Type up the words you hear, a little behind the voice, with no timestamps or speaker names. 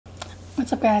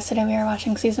What's up, guys? Today we are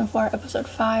watching season 4 episode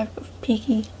 5 of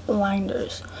Peaky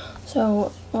Blinders.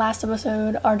 So last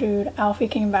episode our dude Alfie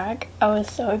came back. I was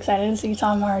so excited to see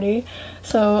Tom Hardy,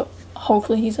 so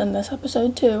hopefully he's in this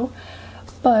episode too.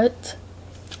 But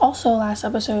also last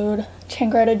episode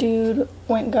Tangretta dude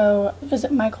went go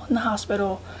visit Michael in the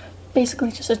hospital,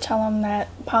 basically just to tell him that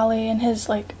Polly and his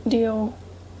deal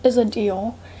is a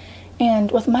deal.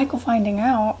 And with Michael finding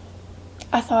out,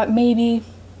 I thought maybe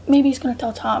he's gonna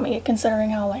tell Tommy, considering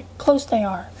how close they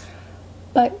are.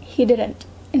 But he didn't,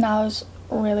 and I was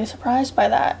really surprised by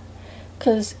that,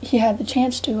 because he had the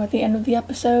chance to at the end of the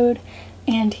episode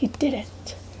and he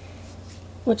didn't,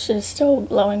 which is still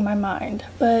blowing my mind.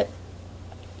 But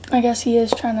I guess he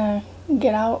is trying to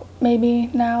get out maybe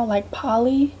now, like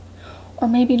Polly, or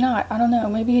maybe not. I don't know,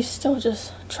 maybe he's still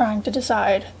just trying to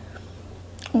decide.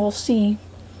 We'll see.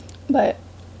 But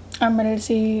I'm ready to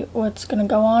see what's gonna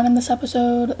go on in this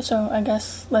episode, so I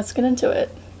guess let's get into it.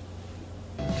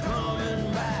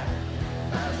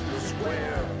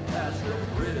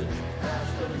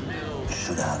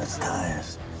 Shoot out his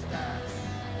tires.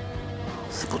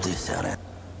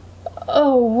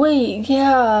 Oh wait,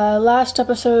 yeah, last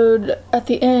episode at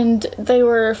the end they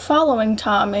were following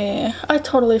Tommy. I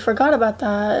totally forgot about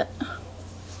that.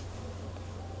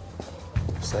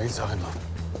 Stay inside, love.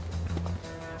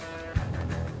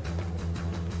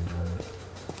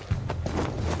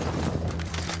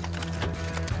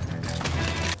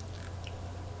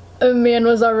 A man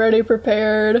was already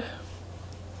prepared.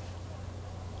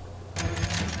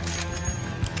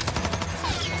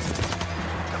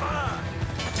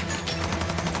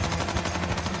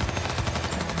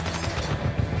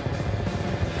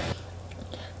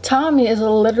 Tommy is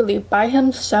literally by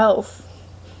himself,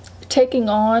 taking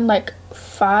on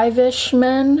 5-ish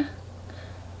men.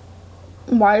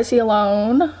 Why is he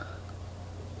alone?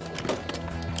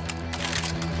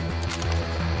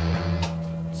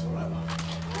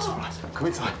 Come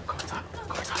inside.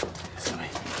 Listen to me.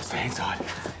 Stay inside.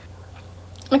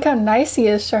 Look how nice he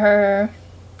is to her.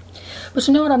 But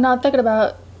you know what I'm not thinking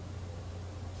about?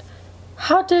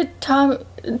 How did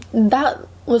that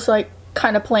was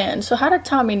kind of planned. So how did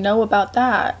Tommy know about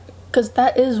that? Because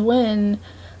that is when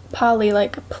Polly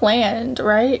planned,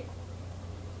 right?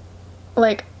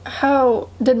 How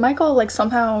did Michael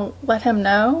somehow let him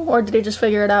know, or did he just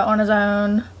figure it out on his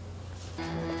own?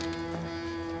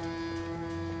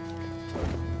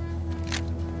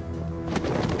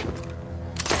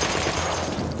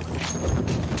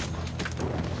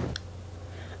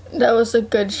 That was a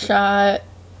good shot.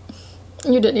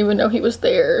 You didn't even know he was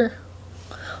there.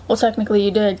 Well, technically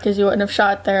you did, because you wouldn't have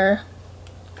shot there.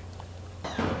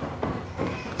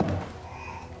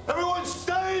 Everyone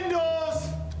stay indoors!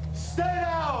 Stay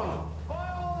down!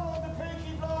 Fire on the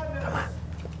Peaky Blinders!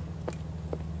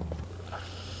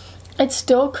 It's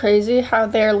still crazy how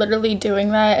they're literally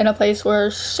doing that in a place where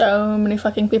so many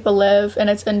fucking people live and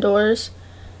it's indoors.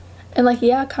 And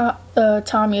yeah,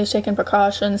 Tommy is taking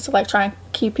precautions to try and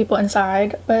keep people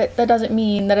inside, but that doesn't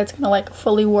mean that it's gonna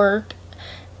fully work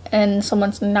and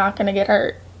someone's not gonna get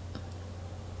hurt.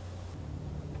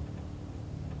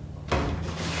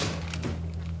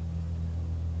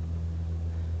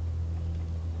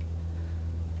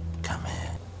 Come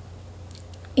in.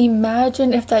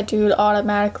 Imagine if that dude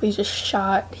automatically just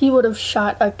shot. He would have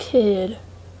shot a kid.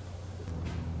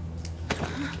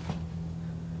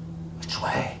 Which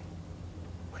way?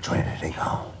 Which way did he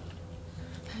go?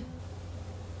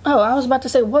 Oh, I was about to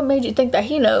say, what made you think that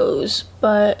he knows?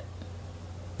 But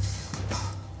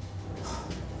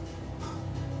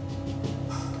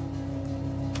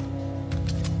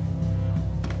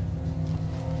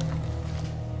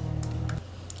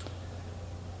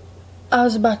I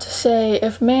was about to say,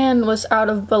 if man was out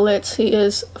of bullets, he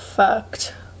is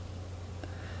fucked.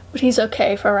 But he's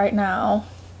okay for right now.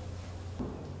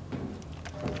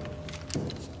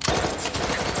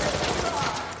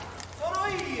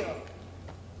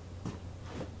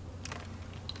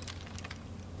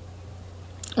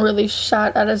 Really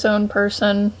shot at his own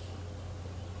person.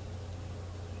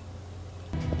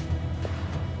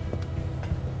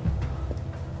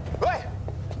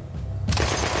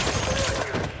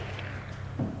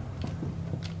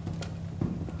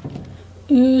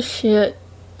 Ooh, shit.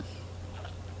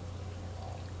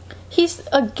 He's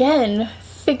again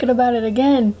thinking about it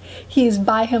again. He's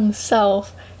by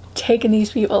himself taking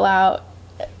these people out.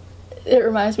 It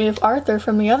reminds me of Arthur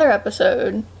from the other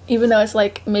episode. Even though it's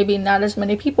maybe not as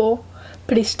many people,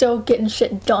 but he's still getting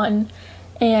shit done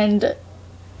and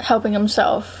helping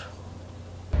himself.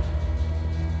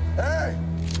 Hey!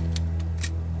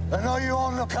 I know you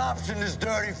own the cops in this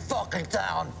dirty fucking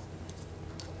town,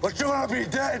 but you're gonna be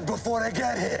dead before they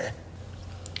get here.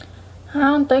 I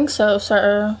don't think so,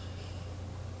 sir.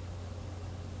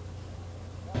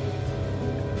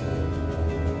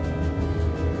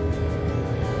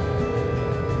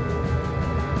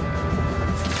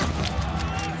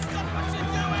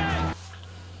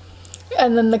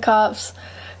 And then the cops,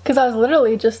 because I was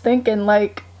literally just thinking,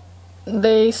 like,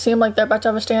 they seem like they're about to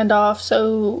have a standoff,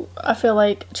 so I feel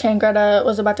like Changreta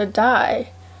was about to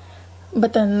die.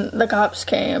 But then the cops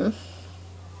came.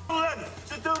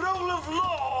 The rule of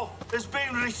law has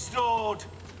been restored.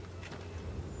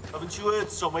 Haven't you heard,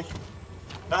 Sommy?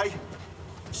 Hey,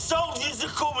 soldiers are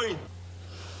coming.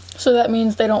 So that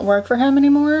means they don't work for him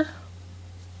anymore?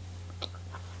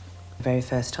 The very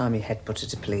first time you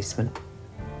headbutted a policeman.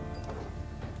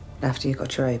 After you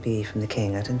got your OBE from the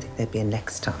king, I didn't think there'd be a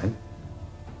next time.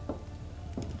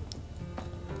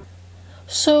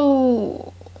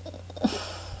 So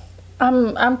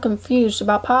I'm confused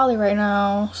about Polly right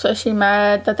now. So is she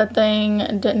mad that the thing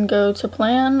didn't go to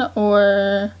plan,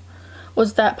 or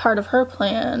was that part of her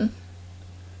plan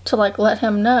to like let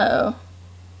him know?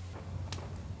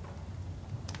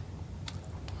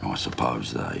 I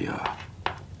suppose they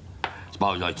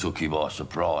took you by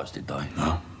surprise, did they?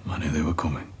 No, I knew they were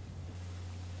coming.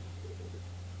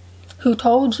 Who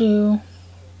told you?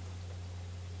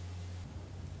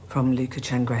 From Luca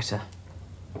Changreta,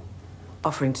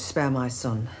 offering to spare my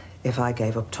son if I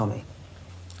gave up Tommy.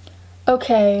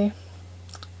 Okay.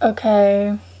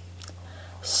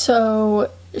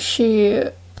 So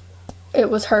it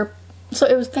was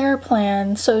their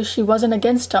plan, so she wasn't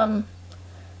against him.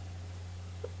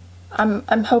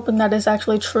 I'm hoping that is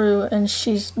actually true and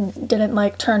she didn't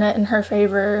like turn it in her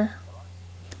favor.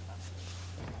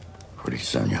 Pretty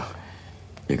soon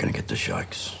you're gonna get the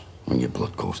shakes when your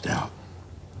blood goes down.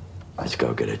 Let's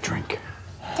go get a drink.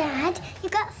 Dad, you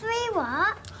got 3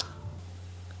 what?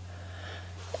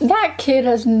 That kid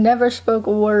has never spoke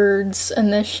words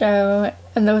in this show,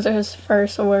 and those are his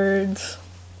first words.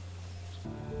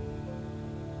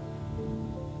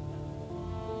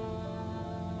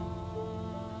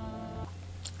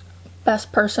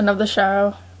 Best person of the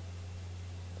show.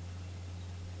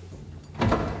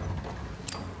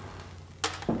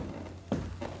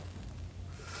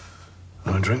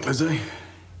 Want a drink, Lizzie?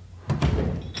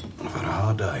 I've had a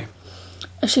hard day.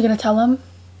 Is she gonna tell him?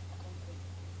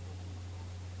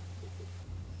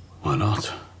 Why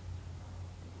not?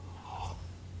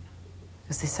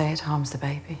 Does they say it harms the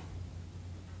baby?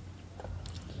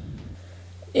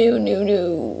 Ew,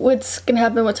 no. What's gonna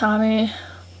happen with Tommy?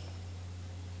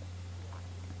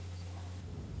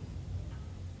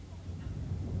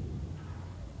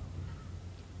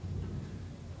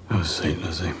 Have a seat,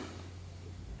 Lizzie.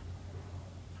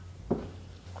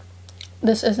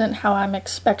 This isn't how I'm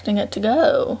expecting it to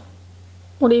go.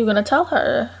 What are you gonna tell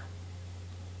her?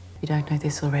 You don't know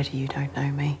this already, you don't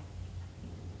know me.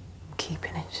 I'm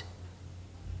keeping it.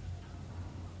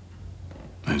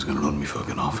 Who's gonna run me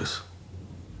fucking office?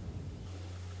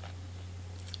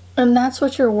 And that's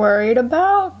what you're worried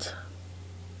about?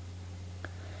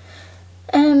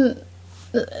 And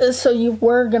so you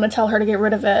were gonna tell her to get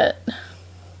rid of it.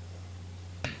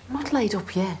 I'm not laid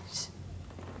up yet.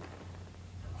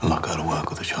 I'll not go to work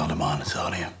with a child of mine that's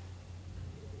out here.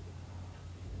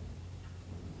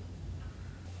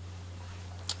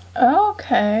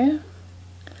 Okay.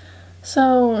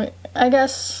 So I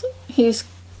guess he's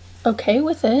okay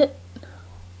with it.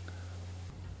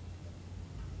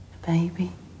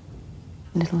 Baby.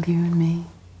 Little you and me.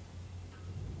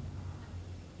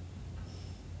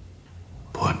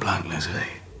 Point blank, Lizzie.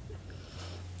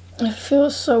 It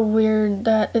feels so weird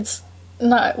that it's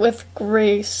not with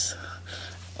Grace.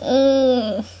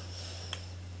 From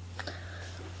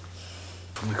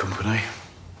the company.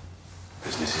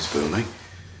 Business is booming.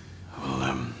 We'll,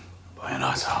 buy a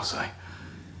nice house, eh?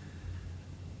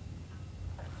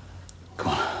 Come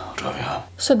on, I'll drive you home.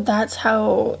 So that's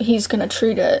how he's gonna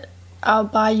treat it. I'll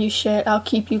buy you shit, I'll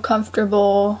keep you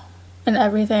comfortable and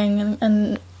everything,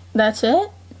 and that's it?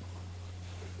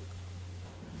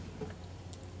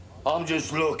 I'm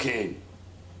just looking.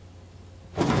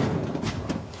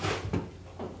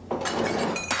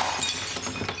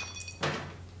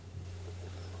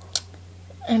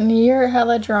 And you're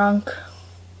hella drunk.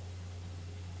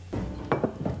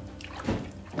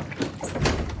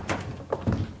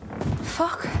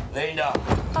 Fuck. Linda!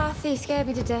 Arthur scared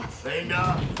me to death.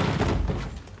 Linda!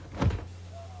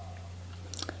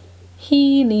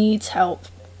 He needs help.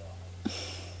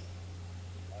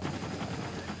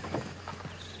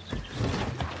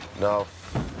 No.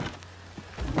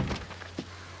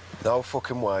 No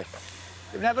fucking way.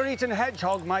 You've never eaten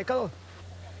hedgehog, Michael?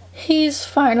 He's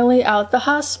finally out the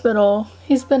hospital.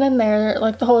 He's been in there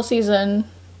like the whole season.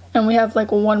 And we have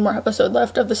like one more episode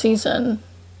left of the season.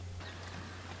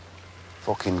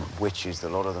 Fucking witches, the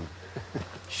lot of them.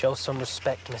 Show some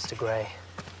respect, Mr. Grey.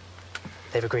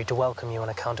 They've agreed to welcome you on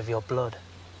account of your blood.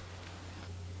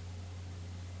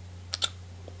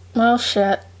 Well,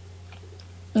 shit.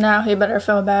 Now he better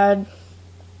feel bad.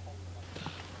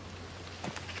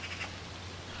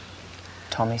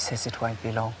 Tommy says it won't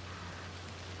be long.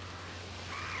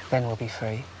 Then we'll be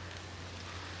free.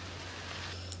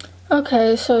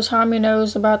 Okay, so Tommy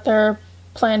knows about their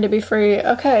plan to be free.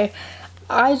 Okay,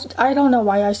 I don't know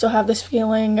why I still have this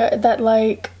feeling that,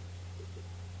 like,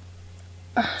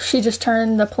 she just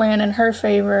turned the plan in her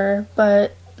favor,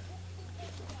 but...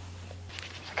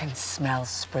 I can smell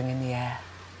spring in the air.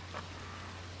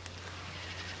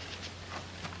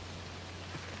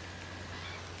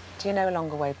 Do you know a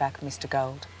longer way back, Mr.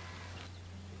 Gold?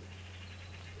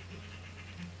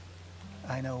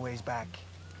 I know ways back.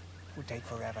 Would take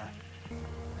forever.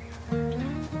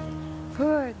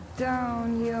 Put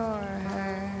down your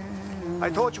hand. I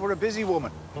thought you were a busy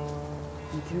woman.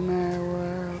 Into my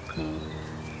world.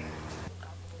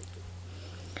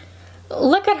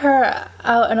 Look at her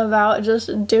out and about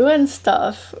just doing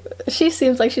stuff. She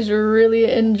seems like she's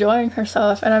really enjoying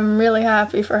herself, and I'm really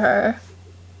happy for her.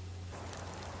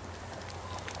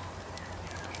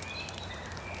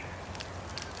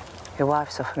 Your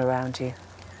wife's often around you.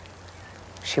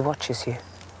 She watches you.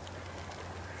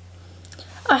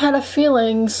 I had a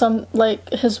feeling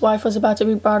his wife was about to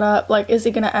be brought up. Like, is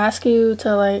he gonna ask you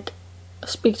to, like,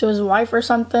 speak to his wife or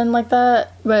something like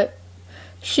that? But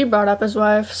she brought up his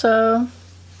wife, so...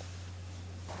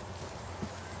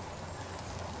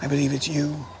 I believe it's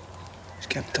you who's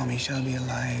kept Tommy Shelby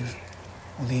alive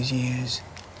all these years.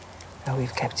 Oh,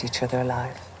 we've kept each other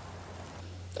alive.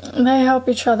 They help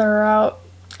each other out,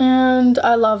 and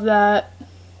I love that.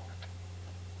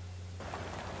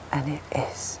 And it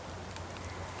is.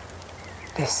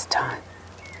 This time.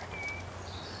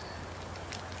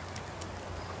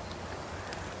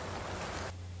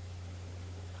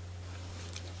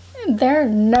 There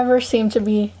never seemed to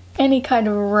be any kind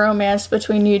of romance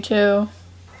between you two.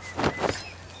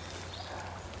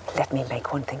 Let me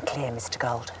make one thing clear, Mr.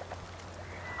 Gold.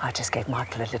 I just gave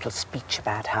Michael a little speech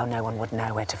about how no one would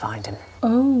know where to find him.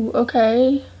 Oh,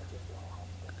 okay.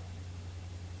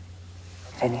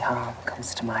 If any harm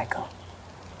comes to Michael,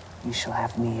 you shall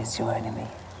have me as your enemy.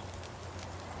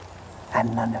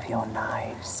 And none of your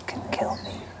knives can kill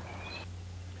me.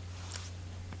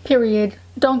 Period.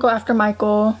 Don't go after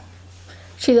Michael.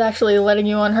 She's actually letting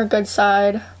you on her good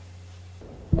side.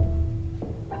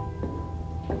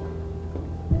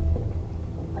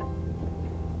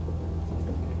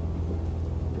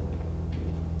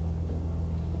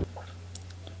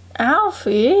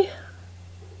 Alfie?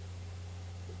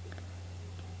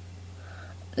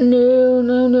 No,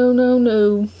 no, no, no,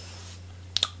 no.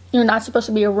 You're not supposed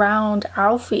to be around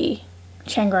Alfie,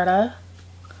 Changretta.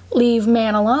 Leave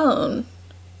man alone.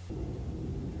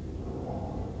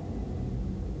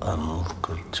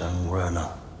 Uncle Changretta.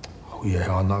 Oh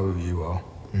yeah, I know who you are.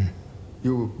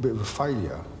 You're a bit of a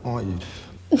failure, aren't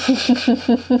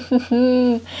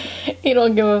you? He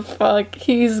don't give a fuck.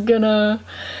 He's gonna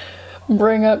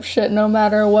bring up shit no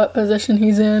matter what position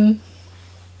he's in.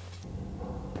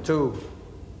 2,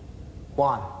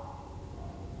 1.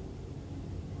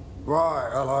 Right,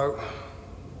 hello.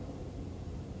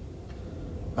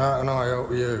 How can I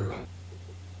help you?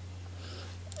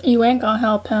 You ain't gonna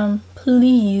help him.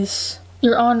 Please.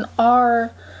 You're on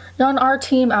our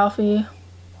team, Alfie.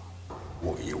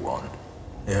 What do you want?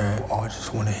 Yeah, I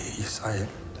just want to hear you say it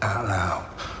out loud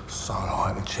so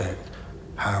I can check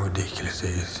how ridiculous it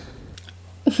is.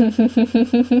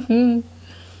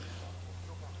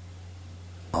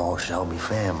 All Shelby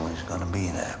family's gonna be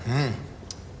there.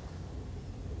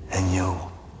 And you,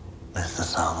 Mr.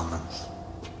 Solomons,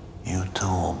 you too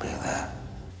will be there.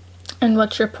 And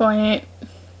what's your point?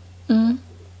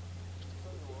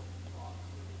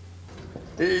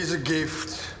 It is a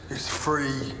gift. It's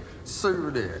free.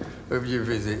 Souvenir of your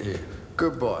visit here.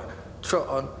 Goodbye. Trot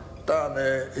on. Down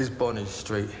there is Bonnie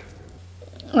Street.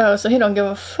 Oh, so he don't give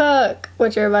a fuck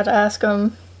what you're about to ask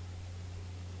him.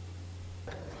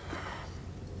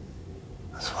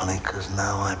 It's funny, because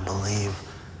now I believe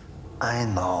I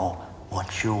know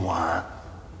what you want,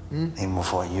 even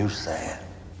before you say it.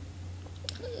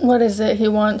 What is it he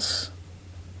wants?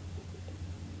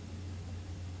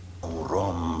 Un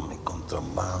ron y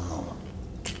contrabando.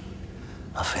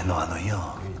 Afenuado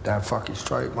yo. Damn fucking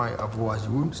straight, mate. Otherwise,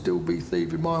 you wouldn't still be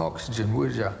thieving my oxygen,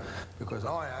 would you? Because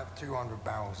I have 200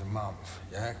 barrels a month,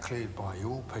 yeah, cleared by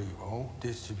your people,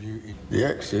 distributed. The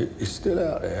exit is still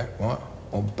out there, right,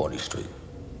 on Bonnie Street,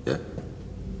 yeah?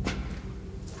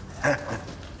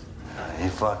 You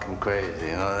fucking crazy,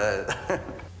 you know that?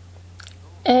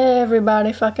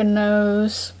 Everybody fucking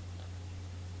knows.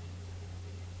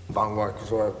 Don't worry,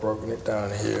 because I have broken it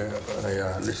down here on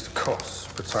a list of costs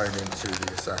pertaining to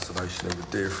the assassination of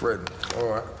a dear friend. All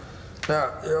right.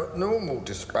 Now, your normal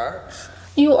dispatch.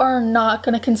 You are not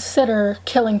gonna consider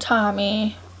killing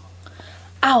Tommy.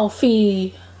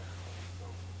 Alfie.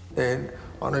 Then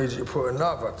I need you to put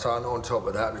another ton on top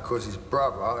of that because his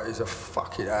brother is a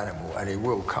fucking animal and he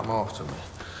will come after me.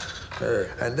 Yeah.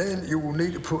 And then you will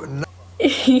need to put another.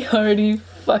 He already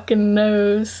fucking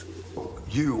knows.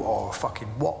 You are a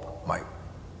fucking wop, mate.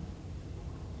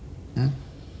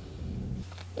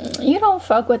 You don't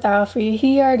fuck with Alfie.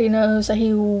 He already knows that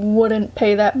he wouldn't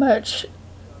pay that much.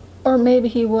 Or maybe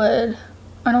he would.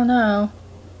 I don't know.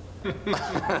 Alright,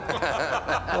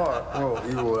 well,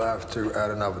 you will have to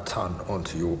add another ton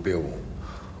onto your bill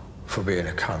for being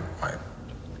a cunt, mate.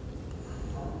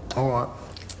 Alright.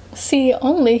 See,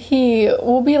 only he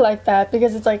will be like that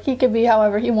because it's like he could be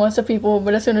however he wants to people,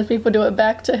 but as soon as people do it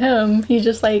back to him, he's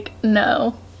just like,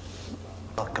 no.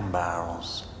 Fucking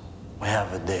barrels. We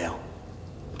have a deal.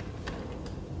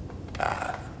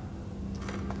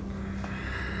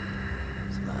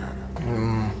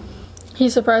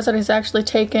 He's surprised that he's actually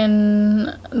taken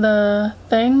the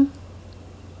thing.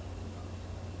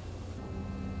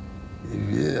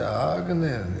 Yeah,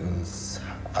 element.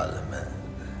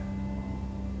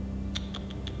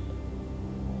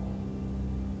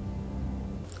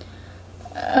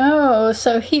 Oh,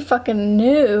 so he fucking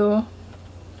knew.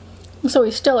 So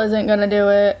he still isn't gonna do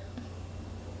it.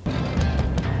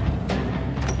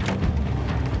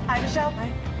 Ada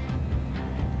Shelby?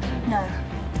 No.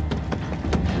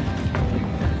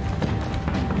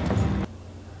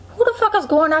 Who the fuck is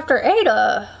going after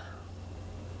Ada?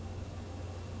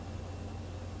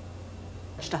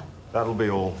 That'll be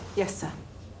all. Yes, sir.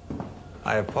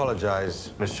 I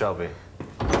apologize, Miss Shelby.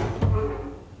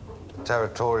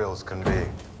 Territorials can be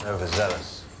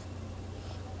overzealous.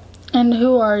 And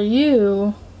who are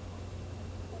you?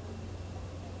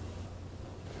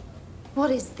 What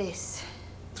is this?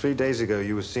 3 days ago,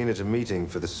 you were seen at a meeting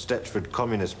for the Stetchford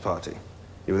Communist Party.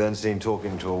 You were then seen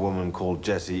talking to a woman called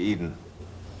Jessie Eden.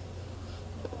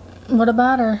 What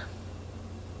about her?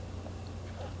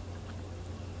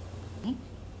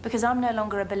 Because I'm no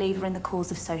longer a believer in the cause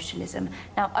of socialism.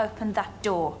 Now open that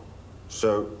door.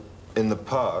 So, in the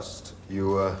past, you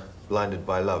were blinded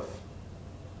by love.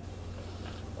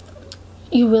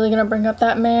 You really gonna bring up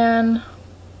that man?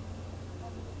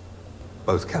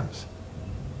 Both camps.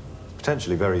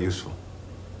 Potentially very useful.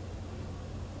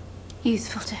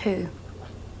 Useful to who?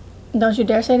 Don't you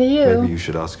dare say to you. Maybe you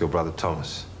should ask your brother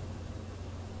Thomas.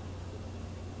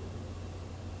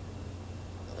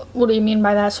 What do you mean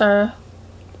by that, sir?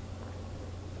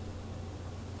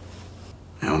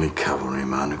 The only cavalry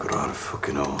man who could ride a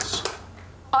fucking horse.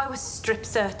 I was strip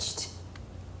searched.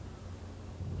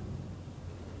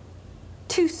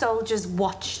 2 soldiers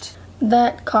watched.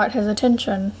 That caught his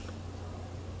attention.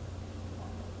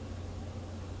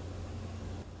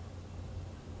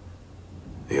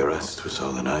 The arrest was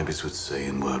so the neighbours would see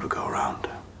and word would go around.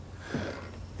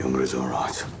 Younger is all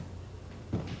right.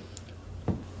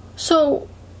 So,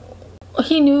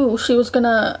 he knew she was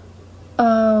gonna...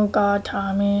 Oh, God,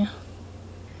 Tommy.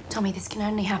 Tommy, this can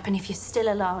only happen if you're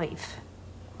still alive.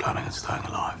 Planning on staying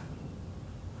alive.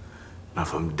 Now,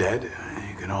 if I'm dead,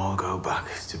 you can all go back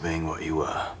to being what you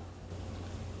were.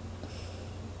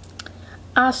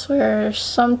 I swear,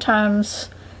 sometimes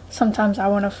I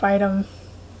want to fight him.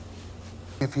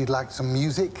 If you'd like some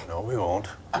music? No, we won't.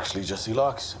 Actually, Jessie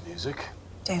likes some music.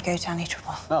 Don't go to any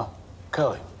trouble. No.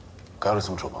 Curly, go to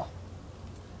some trouble.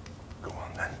 Go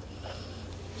on, then.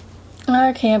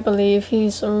 I can't believe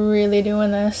he's really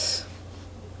doing this.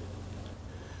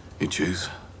 You choose.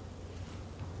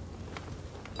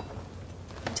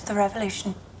 To the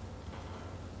revolution.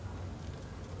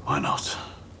 Why not?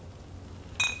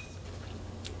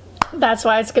 That's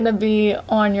why it's gonna be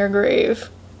on your grave.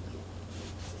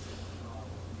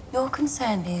 Your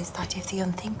concern is that if the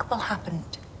unthinkable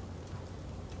happened,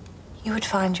 you would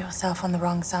find yourself on the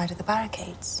wrong side of the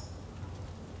barricades.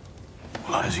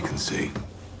 Well, as you can see.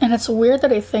 And it's weird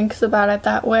that he thinks about it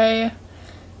that way.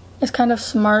 It's kind of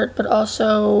smart, but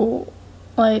also,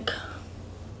 like...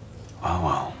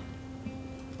 Well.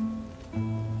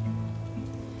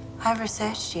 I've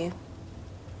researched you.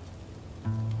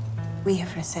 We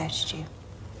have researched you.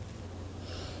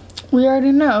 We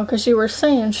already know, because you were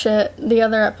saying shit the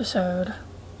other episode.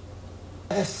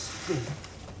 Yes,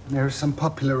 there are some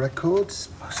popular records,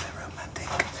 mostly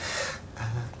romantic.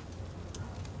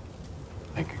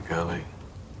 Thank you, Curly.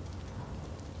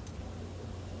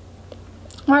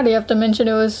 Why do you have to mention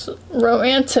it was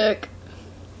romantic?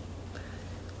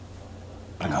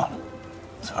 Hang on.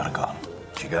 So I'd have gone.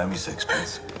 She gave me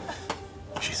sixpence.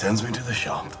 She sends me to the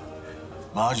shop.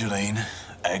 Margarine,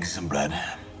 eggs and bread.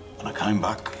 And I came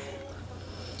back.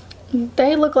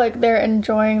 They look like they're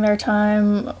enjoying their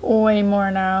time way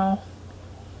more now.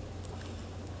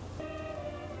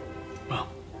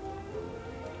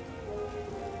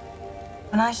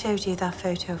 When I showed you that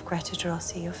photo of Greta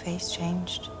Drossi, your face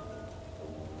changed.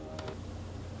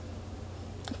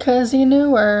 Because you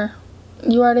knew her.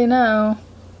 You already know.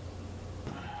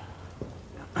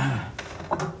 You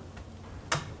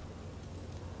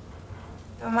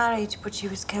were married, but she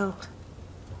was killed.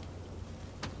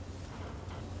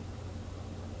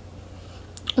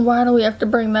 Why do we have to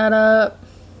bring that up?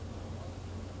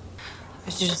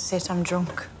 I should just sit, I'm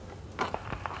drunk.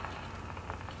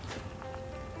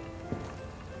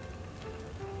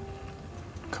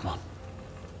 Come on.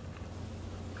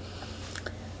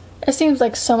 It seems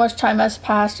like so much time has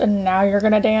passed and now you're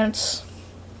gonna dance.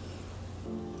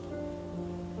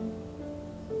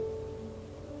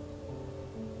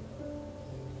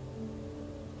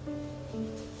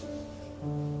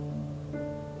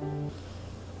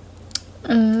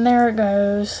 And there it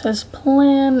goes. His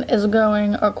plan is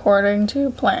going according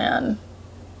to plan.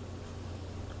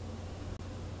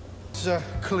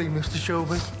 Clean, Mr.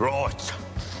 Shelby. Right.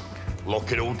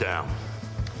 Lock it all down.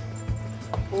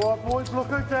 All right, boys,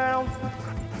 lock it down.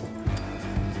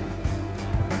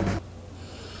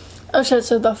 Oh shit,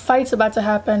 so the fight's about to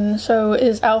happen. So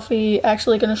is Alfie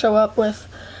actually gonna show up with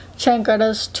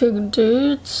Changreta's two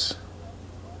dudes?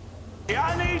 The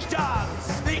Annie's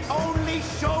dance, the only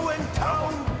show in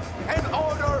town, in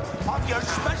order of your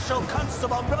special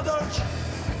constable brothers,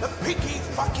 the Peaky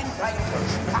fucking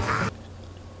Blinders.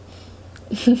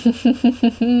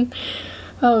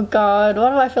 Oh god, why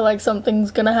do I feel like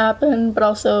something's gonna happen, but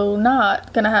also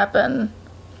not gonna happen?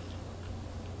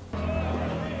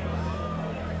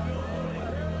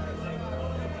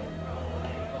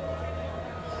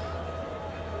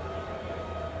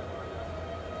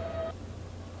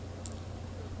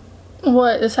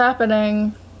 What is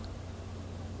happening?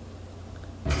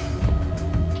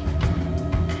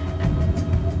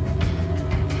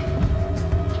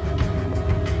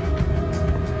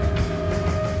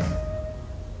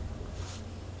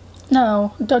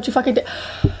 No, don't you fucking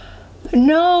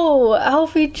No,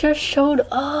 Alfie just showed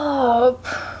up.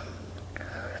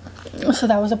 So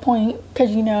that was a point,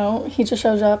 because you know, he just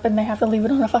shows up and they have to leave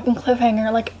it on a fucking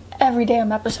cliffhanger like every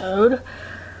damn episode.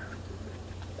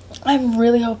 I'm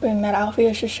really hoping that Alfie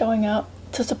is just showing up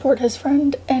to support his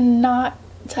friend and not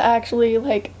to actually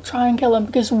like try and kill him,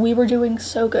 because we were doing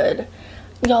so good.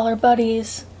 Y'all are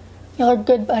buddies. Y'all are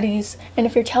good buddies. And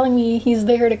if you're telling me he's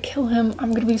there to kill him,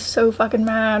 I'm gonna be so fucking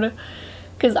mad.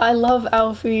 Because I love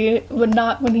Alfie, but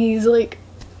not when he's like...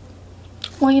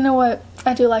 Well, you know what?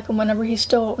 I do like him whenever he's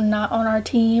still not on our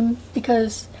team,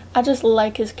 because I just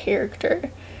like his character.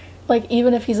 Like,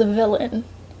 even if he's a villain.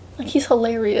 Like, he's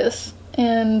hilarious.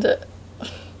 And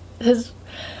his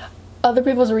other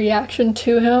people's reaction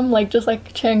to him, like just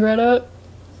like Changreta,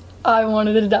 I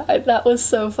wanted to die. That was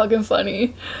so fucking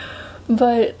funny.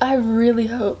 But I really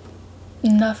hope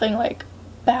nothing like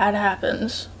bad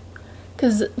happens,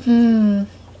 because I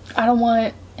don't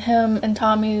want him and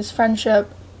Tommy's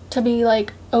friendship to be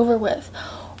like over with.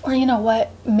 Or you know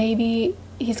what, maybe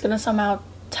he's gonna somehow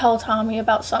tell Tommy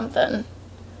about something.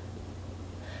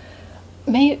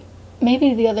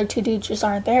 Maybe the other two dudes just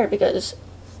aren't there, because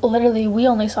literally we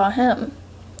only saw him.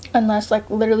 Unless like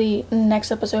literally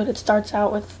next episode it starts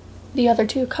out with the other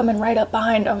two coming right up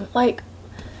behind him. Like,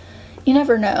 you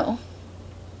never know.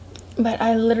 But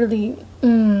I literally,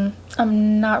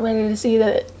 I'm not ready to see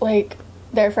that like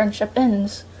their friendship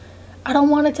ends. I don't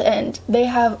want it to end. They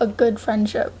have a good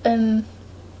friendship and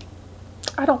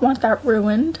I don't want that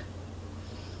ruined.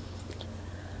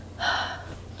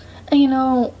 And you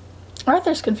know,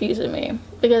 Arthur's confusing me,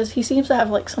 because he seems to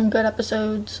have like some good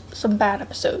episodes, some bad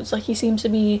episodes. Like, he seems to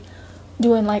be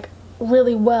doing like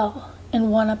really well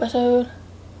in one episode,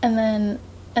 and then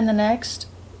in the next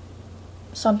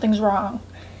something's wrong,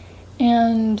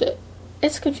 and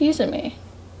it's confusing me.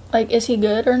 Like, is he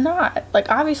good or not? Like,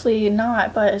 obviously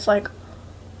not, but it's like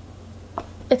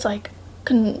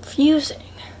confusing.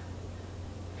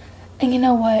 And you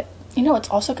know what? You know what's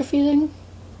also confusing?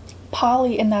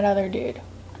 Polly and that other dude.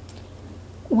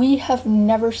 We have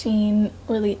never seen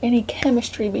really any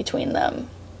chemistry between them.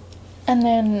 And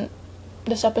then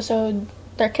this episode,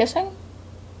 they're kissing?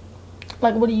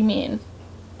 Like, what do you mean?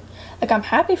 Like, I'm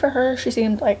happy for her. She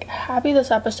seemed like happy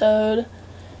this episode.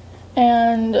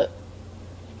 And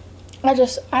I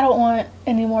don't want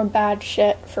any more bad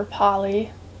shit for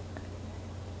Polly.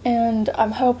 And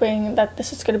I'm hoping that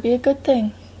this is going to be a good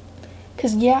thing.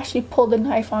 Because, yeah, she pulled a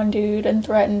knife on dude and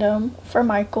threatened him for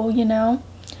Michael, you know?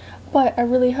 But I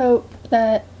really hope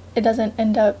that it doesn't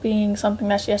end up being something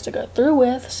that she has to go through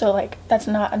with. So, like, that's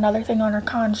not another thing on her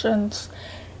conscience.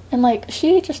 And, like,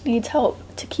 she just needs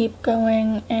help to keep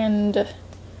going. And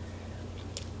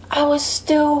I was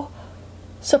still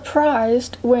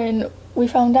surprised when we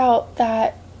found out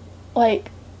that,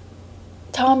 like,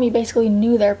 Tommy basically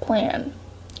knew their plan.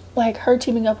 Like, her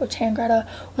teaming up with Tangreta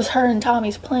was her and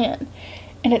Tommy's plan.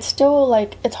 And it's still,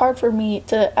 like, it's hard for me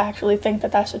to actually think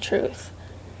that that's the truth.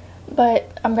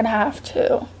 But I'm gonna have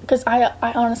to. Because I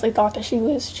honestly thought that she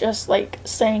was just, like,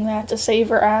 saying that to save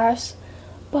her ass.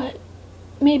 But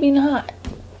maybe not.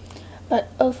 But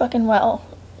oh fucking well.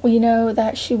 We know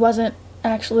that she wasn't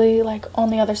actually, like, on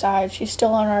the other side. She's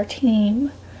still on our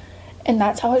team. And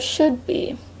that's how it should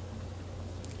be.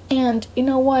 And you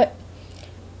know what?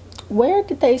 Where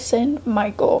did they send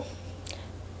Michael?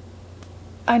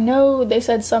 I know they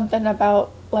said something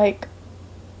about, like,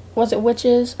 was it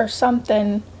witches or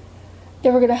something?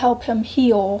 They were gonna help him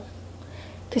heal.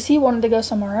 Because he wanted to go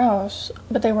somewhere else,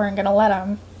 but they weren't gonna let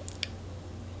him.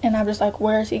 And I'm just like,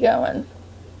 where is he going?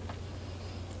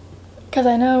 Because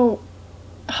I know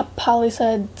Polly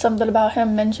said something about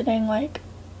him mentioning, like,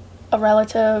 a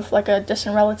relative, like a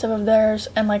distant relative of theirs,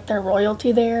 and, like, their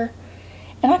royalty there.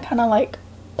 And I kind of, like,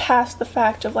 past the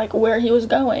fact of, like, where he was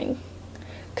going,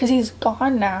 because he's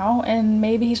gone now, and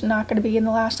maybe he's not going to be in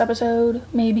the last episode.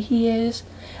 Maybe he is.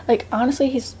 Like, honestly,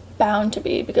 he's bound to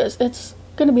be, because it's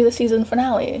going to be the season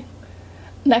finale.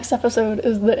 Next episode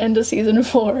is the end of season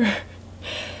 4.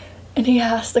 And he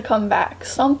has to come back.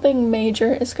 Something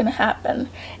major is going to happen.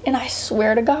 And I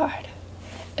swear to God,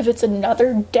 if it's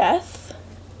another death,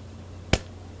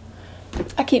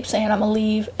 I keep saying I'm gonna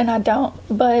leave, and I don't,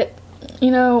 but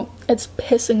you know, it's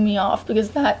pissing me off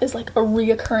because that is like a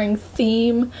reoccurring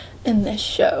theme in this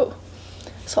show.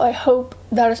 So I hope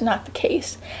that is not the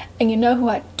case. And you know who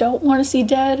I don't want to see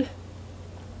dead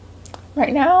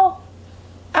right now?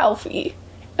 Alfie.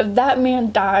 If that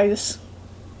man dies,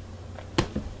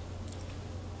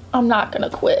 I'm not gonna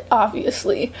quit,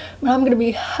 obviously, but I'm gonna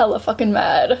be hella fucking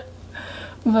mad.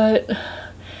 But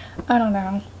I don't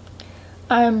know.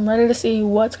 I'm ready to see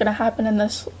what's gonna happen in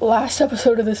this last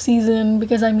episode of the season,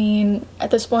 because I mean, at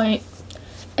this point,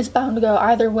 it's bound to go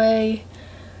either way,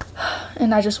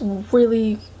 and I just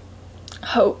really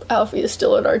hope Alfie is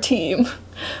still in our team.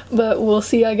 But we'll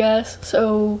see, I guess.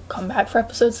 So come back for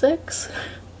episode 6.